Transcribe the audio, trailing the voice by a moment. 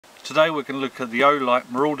today we're going to look at the Olight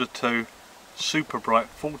Marauder II super bright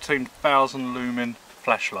 14,000 lumen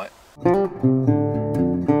flashlight.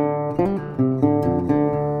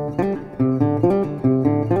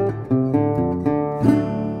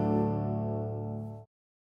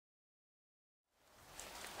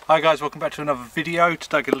 Hi guys, welcome back to another video.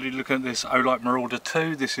 Today I'm going to be looking at this Olight Marauder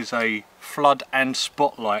II. This is a flood and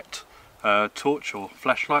spotlight torch or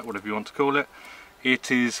flashlight, whatever you want to call it. It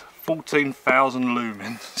is 14,000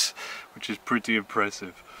 lumens, which is pretty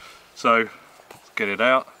impressive. So let's get it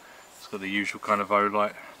out. It's got the usual kind of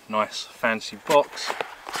Olight, nice fancy box.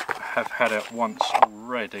 I have had it once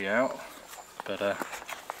already out, but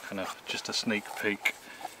kind of just a sneak peek.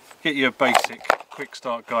 Get you a basic quick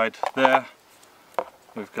start guide there.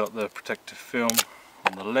 We've got the protective film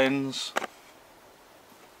on the lens,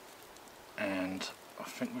 and I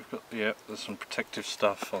think we've got, yeah, there's some protective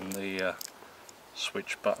stuff on the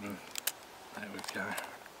switch button. There we go.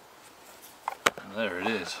 And there it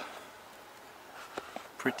is.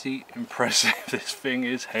 Pretty impressive. This thing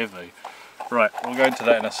is heavy. Right, we'll go into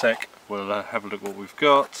that in a sec. We'll have a look what we've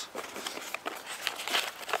got.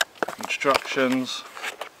 Instructions.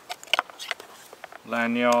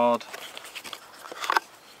 Lanyard.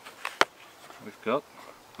 We've got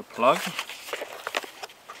the plug.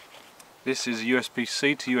 This is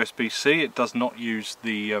USB-C to USB-C. It does not use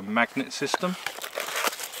the magnet system.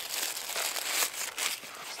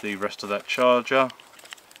 It's the rest of that charger.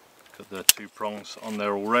 Got the two prongs on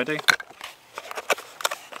there already.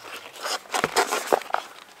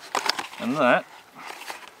 And that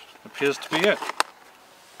appears to be it.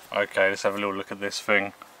 Okay, let's have a little look at this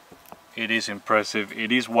thing. It is impressive.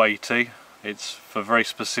 It is weighty. It's for very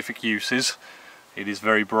specific uses. It is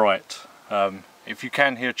very bright. If you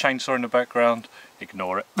can hear a chainsaw in the background,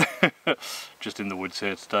 ignore it. Just in the woods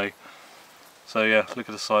here today. So yeah, look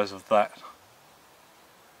at the size of that.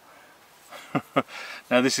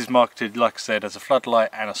 Now this is marketed, like I said, as a floodlight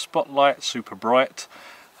and a spotlight, super bright.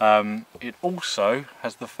 It also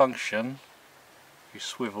has the function, if you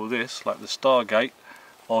swivel this like the Stargate,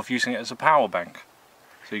 of using it as a power bank.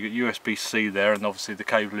 So you got USB-C there, and obviously the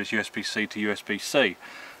cable is USB-C to USB-C.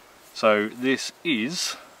 So this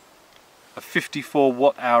is a 54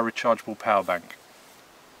 watt-hour rechargeable power bank.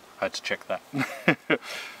 I had to check that,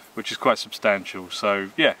 which is quite substantial.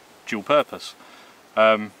 So yeah, dual purpose.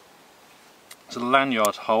 There's a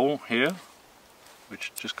lanyard hole here,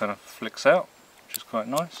 which just kind of flicks out, which is quite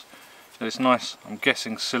nice. So it's nice, I'm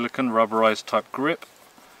guessing silicone rubberized type grip.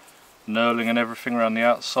 Knurling and everything around the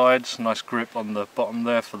outsides. Nice grip on the bottom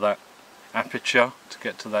there for that aperture to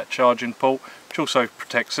get to that charging port, which also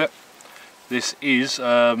protects it. This is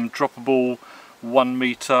droppable 1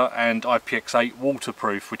 meter and IPX8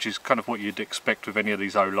 waterproof, which is kind of what you'd expect with any of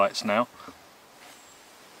these Olights now.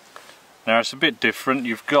 Now it's a bit different.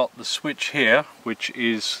 You've got the switch here, which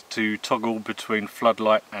is to toggle between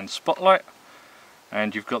floodlight and spotlight,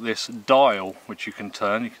 and you've got this dial which you can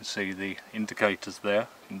turn. You can see the indicators there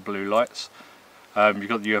in blue lights. You've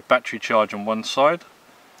got your battery charge on one side,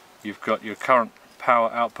 you've got your current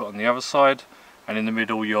power output on the other side, and in the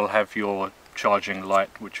middle you'll have your charging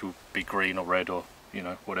light, which will be green or red or, you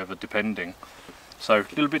know, whatever, depending. So a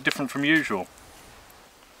little bit different from usual.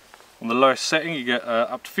 On the lowest setting you get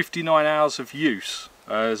up to 59 hours of use.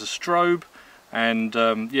 There's a strobe, and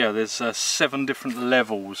yeah, there's 7 different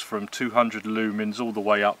levels from 200 lumens all the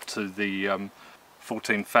way up to the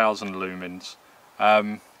 14,000 lumens.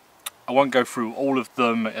 I won't go through all of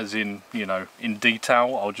them as in, you know, in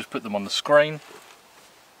detail. I'll just put them on the screen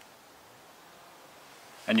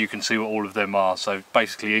and you can see what all of them are. So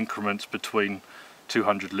basically increments between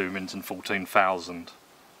 200 lumens and 14,000.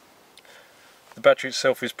 The battery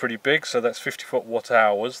itself is pretty big, so that's 54 watt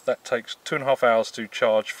hours. That takes 2.5 hours to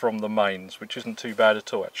charge from the mains, which isn't too bad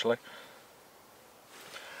at all actually.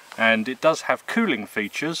 And it does have cooling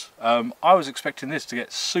features. I was expecting this to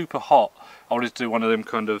get super hot. I wanted to do one of them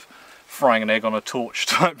kind of frying an egg on a torch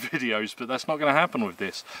type videos, but that's not going to happen with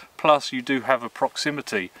this. Plus you do have a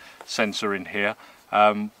proximity sensor in here,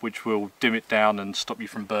 which will dim it down and stop you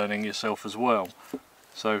from burning yourself as well.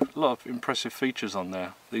 So a lot of impressive features on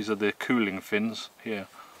there. These are the cooling fins here.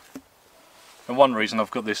 And one reason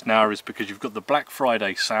I've got this now is because you've got the Black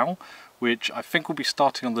Friday sale, which I think will be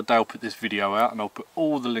starting on the day I'll put this video out, and I'll put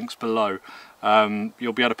all the links below.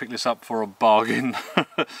 You'll be able to pick this up for a bargain.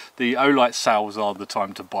 The Olight sales are the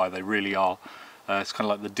time to buy, they really are. It's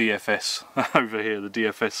kind of like the DFS over here, the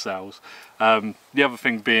DFS sales. The other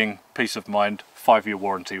thing being peace of mind, 5-year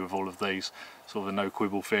warranty with all of these, sort of a no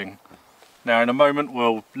quibble thing. Now in a moment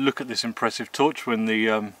we'll look at this impressive torch when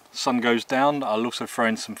the sun goes down. I'll also throw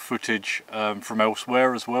in some footage from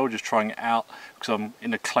elsewhere as well, just trying it out, because I'm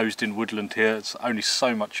in a closed-in woodland here. It's only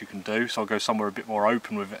so much you can do, so I'll go somewhere a bit more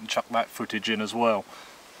open with it and chuck that footage in as well.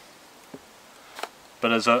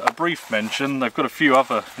 But as a brief mention, they've got a few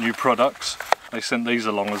other new products. They sent these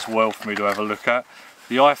along as well for me to have a look at.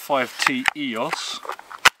 The I3T EOS.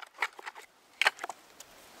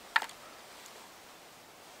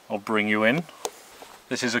 I'll bring you in.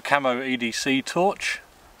 This is a camo EDC torch.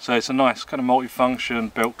 So it's a nice kind of multi-function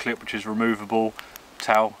belt clip which is removable,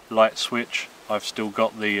 towel, light switch. I've still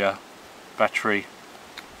got the battery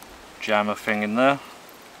jammer thing in there.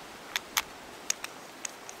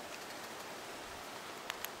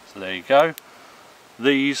 So there you go.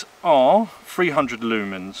 These are 300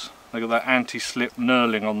 lumens. They've got that anti-slip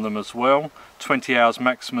knurling on them as well. 20 hours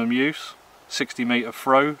maximum use. 60 meter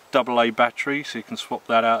throw, AA battery, so you can swap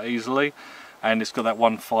that out easily. And it's got that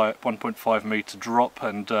 1.5 meter drop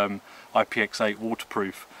and IPX8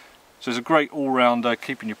 waterproof. So it's a great all-round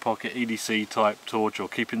keep in your pocket EDC type torch, or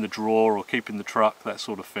keep in the drawer, or keep in the truck, that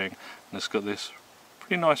sort of thing. And it's got this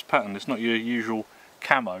pretty nice pattern. It's not your usual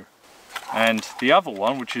camo. And the other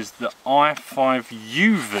one, which is the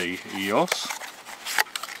i5UV EOS.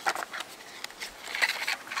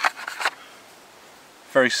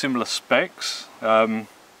 Very similar specs. 300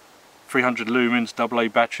 lumens, AA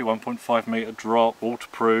battery, 1.5 meter drop,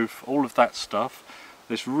 waterproof, all of that stuff.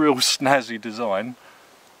 This real snazzy design.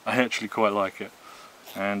 I actually quite like it.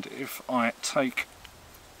 And if I take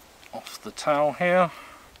off the towel here,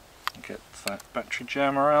 get that battery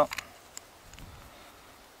jammer out.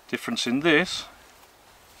 Difference in this,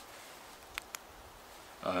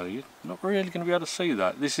 you're not really going to be able to see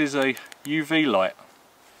that. This is a UV light.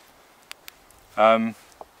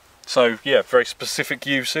 So yeah, very specific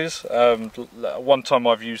uses. One time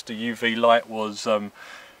I've used a UV light was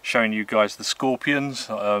showing you guys the scorpions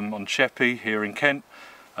on Cheppy here in Kent.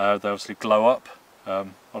 They obviously glow up.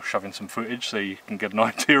 I'll shove in some footage so you can get an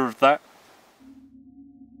idea of that.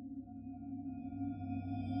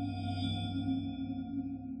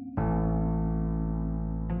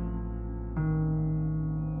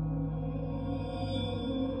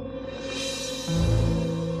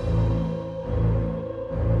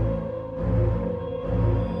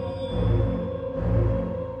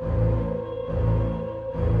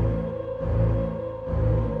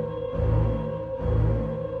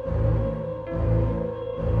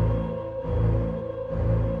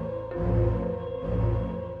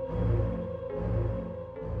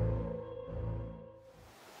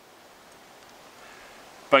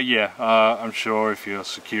 But yeah, I'm sure if you're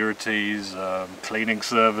securities, cleaning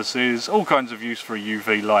services, all kinds of use for a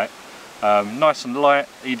UV light. Nice and light,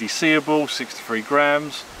 EDCable, 63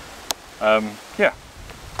 grams. Yeah,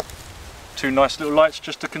 two nice little lights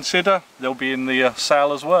just to consider. They'll be in the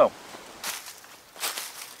sale as well.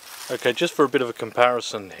 Okay, just for a bit of a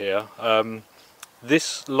comparison here,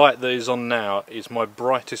 this light that is on now is my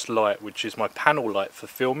brightest light, which is my panel light for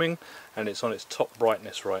filming, and it's on its top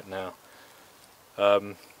brightness right now.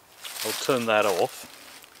 I'll turn that off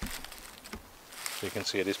so you can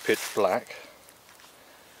see it is pitch black.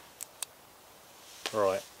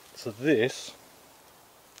 Right, so this,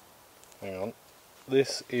 hang on,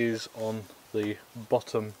 this is on the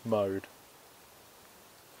bottom mode.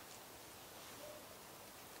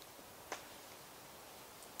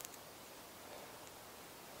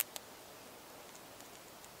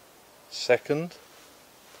 Second,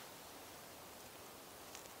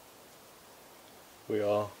 we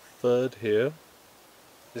are third here.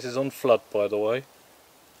 This is on flood, by the way.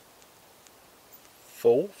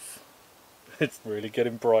 Fourth, it's really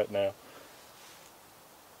getting bright now.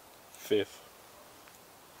 Fifth,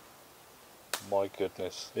 my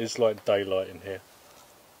goodness, it's like daylight in here.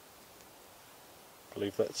 I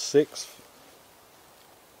believe that's sixth.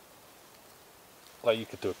 Like you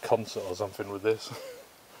could do a concert or something with this.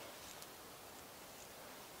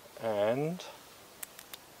 And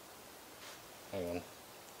hang on,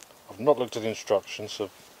 I've not looked at the instructions, so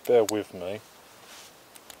bear with me.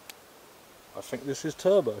 I think this is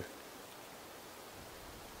turbo.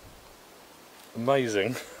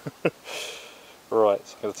 Amazing. Right,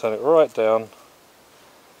 so I'm going to turn it right down,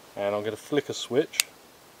 and I'm going to flick a switch,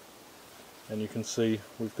 and you can see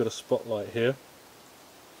we've got a spotlight here,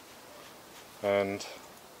 and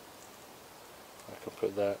I can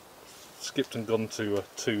put that, skipped and gone to a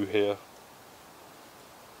 2 here,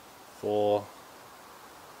 for,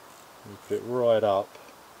 put it right up,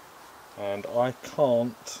 and I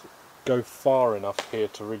can't go far enough here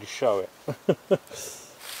to really show it.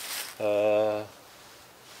 I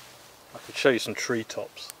could show you some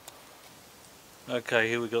treetops. Okay,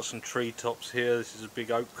 here we've got some tree tops here. This is a big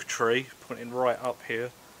oak tree pointing right up here,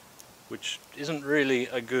 which isn't really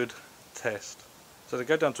a good test. So to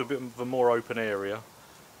go down to a bit of a more open area,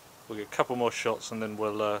 we'll get a couple more shots and then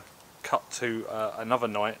we'll cut to another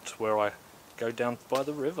night where I go down by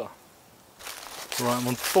the river. Right, I'm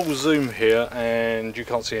on full zoom here and you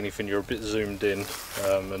can't see anything, you're a bit zoomed in,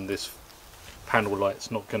 and this panel light's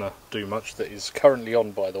not going to do much. That is currently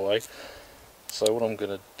on, by the way. So what I'm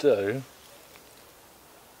going to do,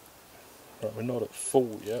 right, we're not at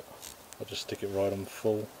full yet, I'll just stick it right on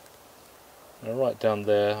full. Now right down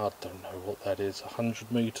there, I don't know what that is,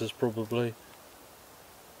 100 metres probably.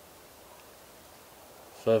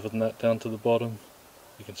 Further than that down to the bottom,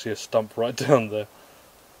 you can see a stump right down there.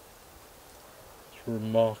 It's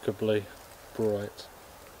remarkably bright.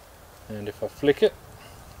 And if I flick it,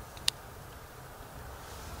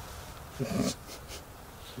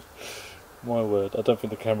 my word, I don't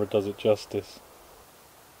think the camera does it justice.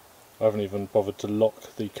 I haven't even bothered to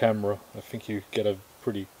lock the camera. I think you get a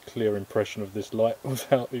pretty clear impression of this light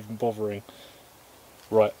without even bothering.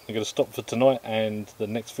 Right, I'm going to stop for tonight, and the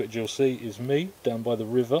next footage you'll see is me down by the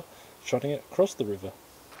river, shotting it across the river.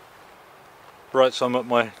 Right, so I'm at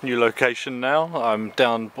my new location now. I'm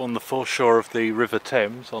down on the foreshore of the River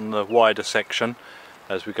Thames on the wider section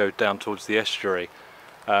as we go down towards the estuary.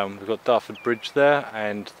 We've got Dartford Bridge there,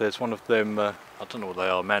 and there's one of them, I don't know what they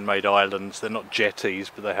are, man-made islands. They're not jetties,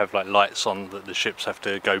 but they have like lights on that the ships have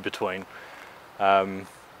to go between. Must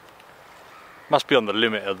be on the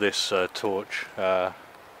limit of this torch. I'm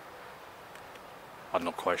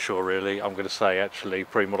not quite sure really. I'm going to say actually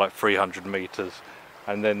probably more like 300 metres.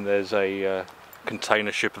 And then there's a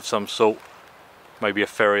container ship of some sort, maybe a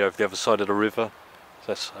ferry over the other side of the river. So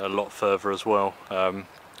that's a lot further as well.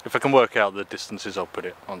 If I can work out the distances, I'll put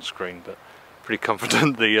it on screen, but pretty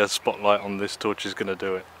confident the spotlight on this torch is going to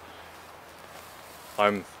do it.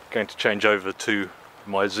 I'm going to change over to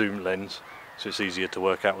my zoom lens so it's easier to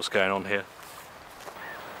work out what's going on here.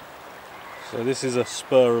 So this is a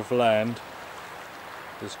spur of land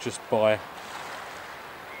that's just by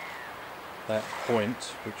that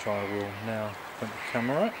point, which I will now point the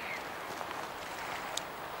camera at.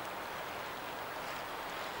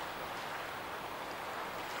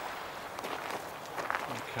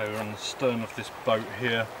 Okay, we're on the stern of this boat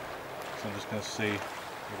here, so I'm just going to see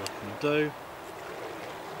what I can do.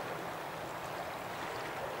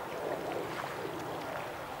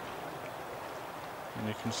 And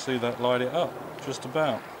you can see that light it up, just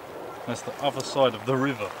about. That's the other side of the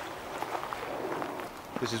river.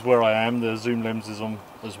 This is where I am. The zoom lens is on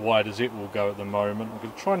as wide as it will go at the moment. I'm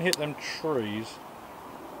going to try and hit them trees.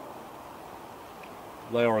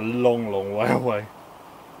 They are a long, long way away,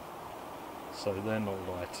 so they're not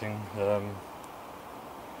lighting. But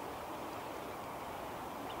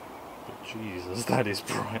Jesus, that is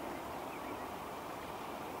bright.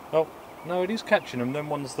 Oh, no, it is catching them. Them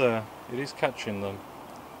ones there. It is catching them.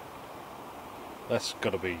 That's got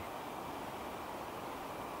to be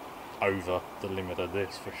over the limit of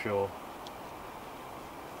this for sure.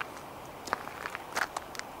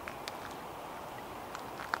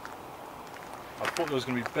 I thought there was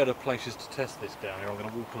going to be better places to test this down here. I'm going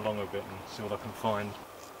to walk along a bit and see what I can find.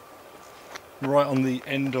 Right on the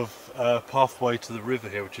end of pathway to the river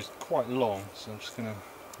here, which is quite long, so I'm just going to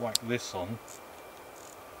whack this on.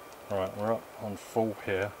 Right, we're up on full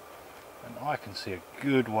here, and I can see a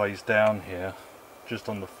good ways down here, just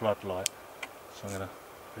on the floodlight. So I'm going to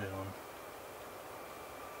put it on.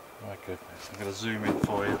 My goodness, I'm going to zoom in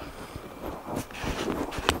for you.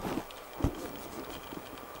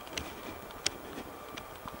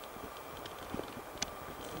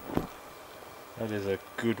 That is a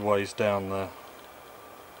good ways down there.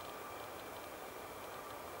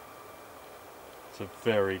 It's a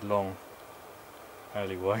very long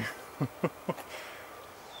alleyway.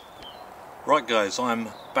 Right guys, I'm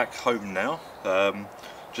back home now.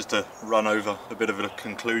 Just to run over a bit of a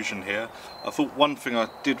conclusion here. I thought one thing I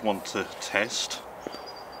did want to test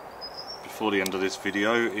before the end of this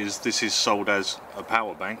video is this is sold as a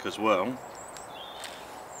power bank as well.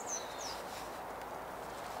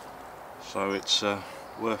 So it's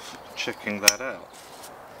worth checking that out.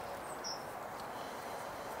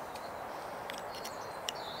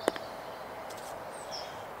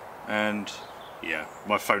 And yeah,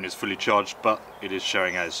 my phone is fully charged, but it is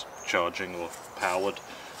showing as charging or powered.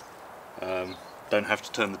 Don't have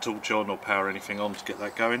to turn the torch on or power anything on to get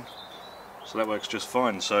that going, so that works just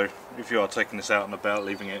fine. So if you are taking this out and about,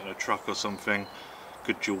 leaving it in a truck or something,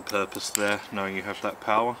 good dual purpose there, knowing you have that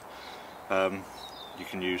power. You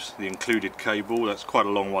can use the included cable. That's quite a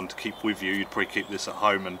long one to keep with you. You'd probably keep this at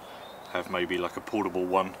home and have maybe like a portable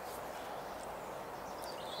one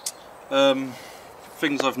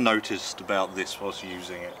Things I've noticed about this whilst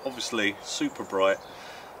using it. Obviously super bright,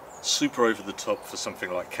 super over the top for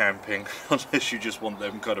something like camping, unless you just want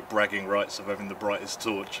them kind of bragging rights of having the brightest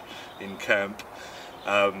torch in camp.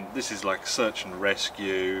 This is like search and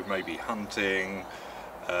rescue, maybe hunting,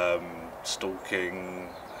 stalking,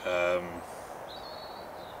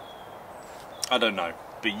 I don't know,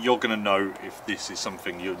 but you're going to know if this is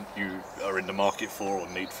something you are in the market for or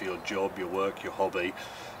need for your job, your work, your hobby.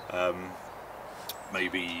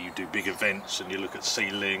 Maybe you do big events and you look at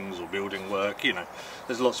ceilings or building work, you know,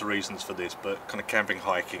 there's lots of reasons for this, but kind of camping,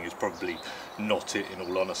 hiking is probably not it, in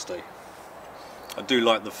all honesty. I do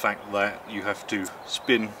like the fact that you have to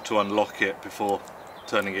spin to unlock it before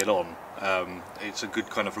turning it on. It's a good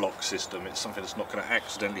kind of lock system. It's something that's not going to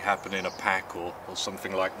accidentally happen in a pack or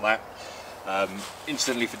something like that.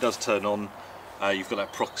 Instantly, if it does turn on, you've got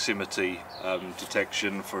that proximity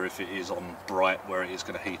detection for if it is on bright, where it is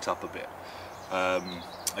going to heat up a bit.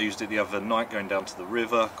 I used it the other night going down to the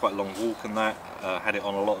river, quite a long walk and that, had it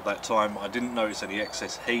on a lot at that time. I didn't notice any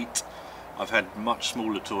excess heat. I've had much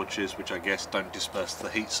smaller torches, which I guess don't disperse the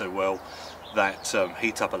heat so well, that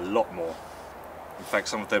heat up a lot more. In fact,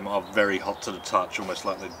 some of them are very hot to the touch, almost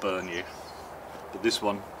like they'd burn you. But this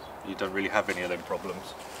one, you don't really have any of them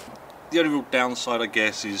problems. The only real downside, I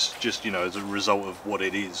guess, is just, you know, as a result of what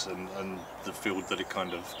it is and the field that it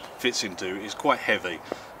kind of fits into. It's quite heavy.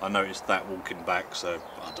 I noticed that walking back, so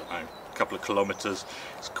I don't know, a couple of kilometres.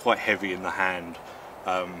 It's quite heavy in the hand,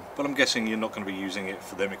 but I'm guessing you're not going to be using it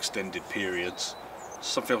for them extended periods.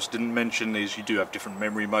 Something else I didn't mention is you do have different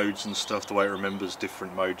memory modes and stuff, the way it remembers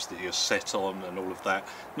different modes that you're set on and all of that.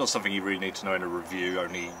 Not something you really need to know in a review,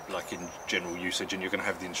 only like in general usage, and you're going to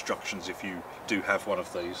have the instructions if you do have one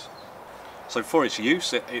of these. So for its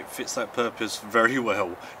use, it fits that purpose very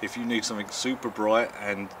well. If you need something super bright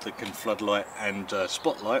and that can floodlight and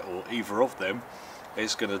spotlight, or either of them,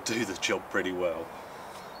 it's going to do the job pretty well.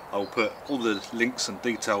 I'll put all the links and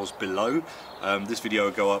details below. This video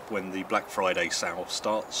will go up when the Black Friday sale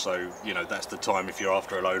starts, so you know that's the time if you're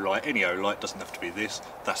after a Olight. Any Olight, doesn't have to be this,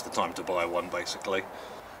 that's the time to buy one basically.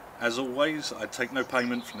 As always, I take no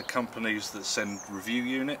payment from the companies that send review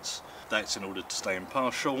units. That's in order to stay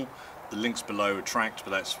impartial. The links below are tracked,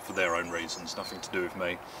 but that's for their own reasons, nothing to do with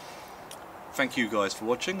me. Thank you guys for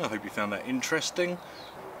watching, I hope you found that interesting.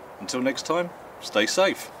 Until next time, stay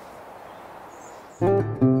safe.